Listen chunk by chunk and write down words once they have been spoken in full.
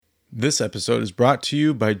This episode is brought to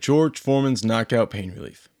you by George Foreman's Knockout Pain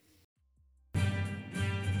Relief.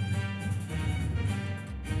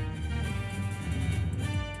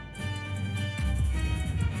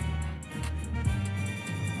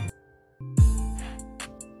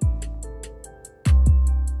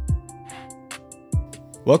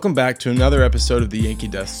 Welcome back to another episode of the Yankee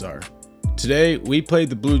Death Star. Today, we played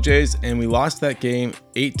the Blue Jays and we lost that game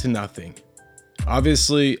 8-0.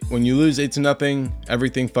 Obviously, when you lose 8-0,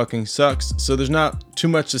 everything fucking sucks. So there's not too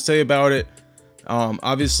much to say about it.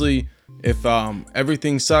 Obviously, if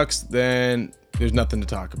everything sucks, then there's nothing to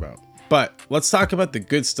talk about. But let's talk about the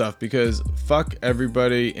good stuff because fuck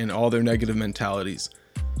everybody and all their negative mentalities.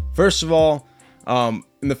 First of all, in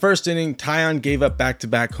the first inning, Taillon gave up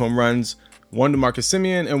back-to-back home runs. One to Marcus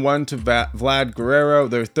Semien and one to Vlad Guerrero.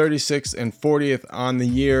 They're 36th and 40th on the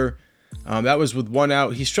year. That was with one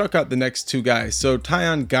out. He struck out the next two guys. So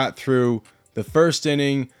Taillon got through the first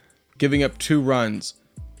inning, giving up 2 runs.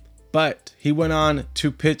 But he went on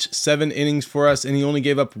to pitch 7 innings for us, and he only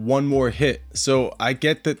gave up 1 more hit. So I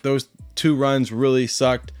get that those 2 runs really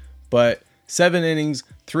sucked. But 7 innings,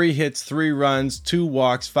 3 hits, 3 runs, 2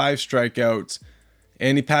 walks, 5 strikeouts.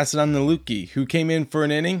 And he passed it on to Lukey, who came in for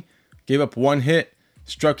an inning, gave up 1 hit,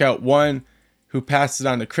 struck out 1, who passed it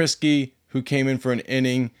on to Kriske, who came in for an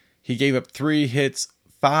inning. He gave up 3 hits,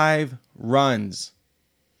 5 runs,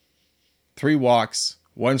 3 walks,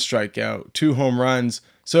 1 strikeout, 2 home runs.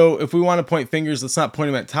 So if we want to point fingers, let's not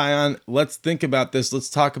point them at Taillon. Let's think about this.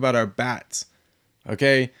 Let's talk about our bats.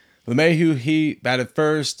 Okay, LeMahieu, he batted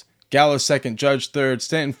first, Gallo second, Judge third,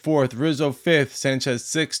 Stanton fourth, Rizzo fifth, Sanchez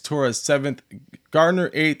sixth, Torres seventh,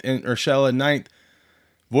 Gardner eighth, and Urshela ninth.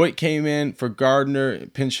 Voit came in for Gardner,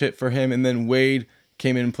 pinch hit for him, and then Wade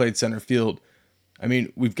came in and played center field. I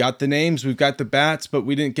mean, we've got the names, we've got the bats, but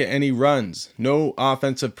we didn't get any runs. No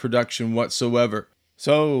offensive production whatsoever.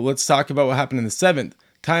 So let's talk about what happened in the 7th.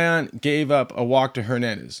 Taillon gave up a walk to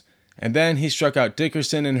Hernandez, and then he struck out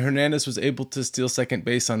Dickerson, and Hernandez was able to steal second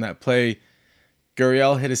base on that play.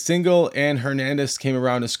 Gurriel hit a single, and Hernandez came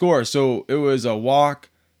around to score. So it was a walk,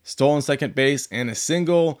 stolen second base, and a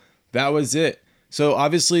single. That was it. So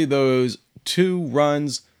obviously those 2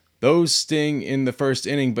 runs, those sting in the first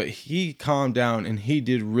inning, but he calmed down and he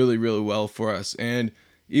did really, really well for us. And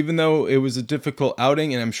even though it was a difficult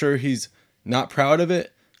outing, and I'm sure he's not proud of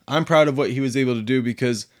it, I'm proud of what he was able to do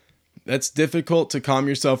because that's difficult to calm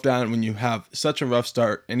yourself down when you have such a rough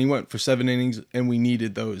start. And he went for 7 innings and we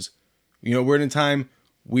needed those. You know, we're in a time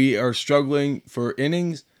we are struggling for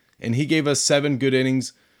innings and he gave us 7 good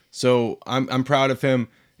innings. So I'm proud of him.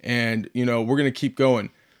 And, you know, we're going to keep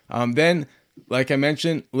going. Then, like I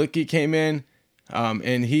mentioned, Licky came in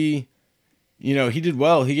and he did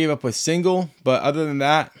well. He gave up a single, but other than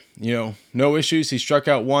that, no issues. He struck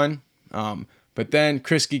out 1. But then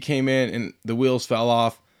Kriske came in and the wheels fell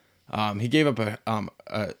off. He gave up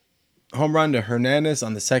a home run to Hernandez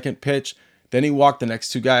on the second pitch. Then he walked the next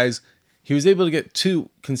 2 guys. He was able to get 2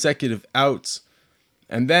 consecutive outs.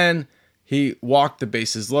 And then he walked the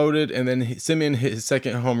bases loaded, and then Semien hit his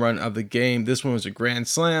second home run of the game. This one was a grand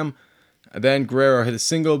slam. And then Guerrero hit a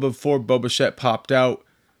single before Bo Bichette popped out.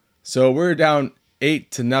 So we're down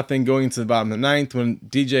 8-0 going into the bottom of the 9th when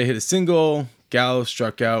DJ hit a single, Gallo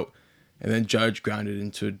struck out, and then Judge grounded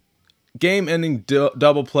into a game-ending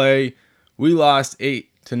double play. We lost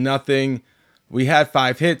 8-0. We had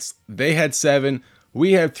 5 hits. They had 7.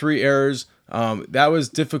 We had 3 errors. That was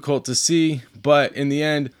difficult to see, but in the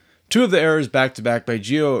end, 2 of the errors back-to-back by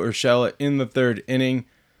Gio Urshela in the 3rd inning.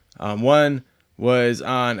 One was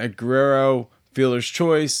on a Guerrero fielder's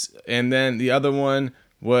choice, and then the other one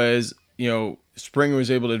was, Springer was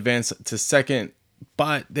able to advance to second,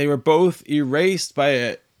 but they were both erased by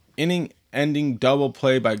an inning-ending double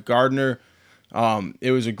play by Gardner.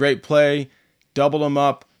 It was a great play, doubled him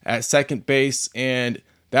up at second base, and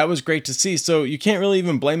that was great to see. So you can't really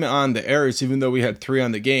even blame it on the errors, even though we had 3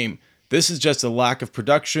 on the game. This is just a lack of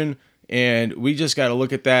production, and we just got to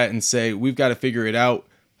look at that and say, we've got to figure it out.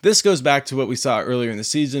 This goes back to what we saw earlier in the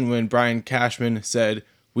season when Brian Cashman said,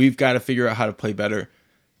 we've got to figure out how to play better.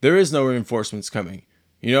 There is no reinforcements coming.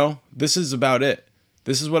 This is about it.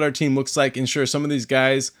 This is what our team looks like. And sure, some of these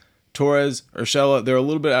guys, Torres, Urshela, they're a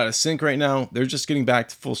little bit out of sync right now. They're just getting back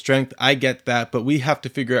to full strength. I get that, but we have to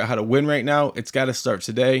figure out how to win right now. It's got to start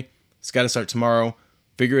today. It's got to start tomorrow.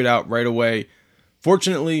 Figure it out right away.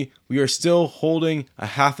 Fortunately, we are still holding a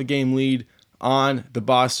half a game lead on the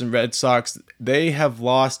Boston Red Sox. They have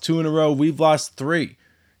lost 2 in a row. We've lost 3.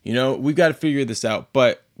 We've got to figure this out,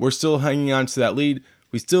 but we're still hanging on to that lead.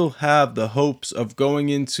 We still have the hopes of going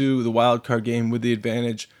into the wild card game with the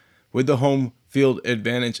advantage, with the home field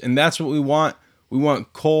advantage, and that's what we want. We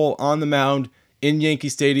want Cole on the mound in Yankee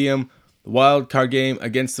Stadium, the wild card game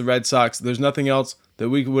against the Red Sox. There's nothing else that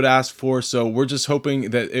we would ask for, so we're just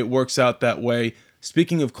hoping that it works out that way.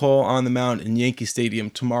 Speaking of Cole on the mound in Yankee Stadium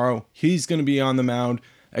tomorrow, he's going to be on the mound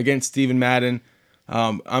against Steven Madden.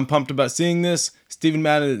 I'm pumped about seeing this. Steven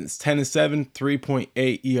Madden is 10-7,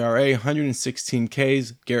 3.8 ERA, 116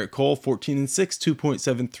 Ks. Garrett Cole 14-6,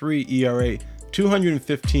 2.73 ERA,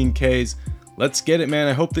 215 Ks. Let's get it, man.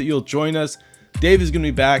 I hope that you'll join us. Dave is going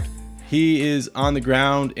to be back. He is on the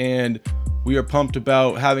ground, and we are pumped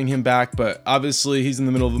about having him back, but obviously he's in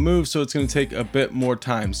the middle of a move, so it's going to take a bit more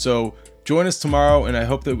time. So join us tomorrow, and I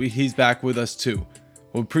hope that he's back with us too.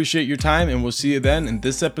 We'll appreciate your time, and we'll see you then. And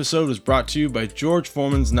this episode is brought to you by George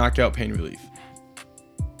Foreman's Knockout Pain Relief.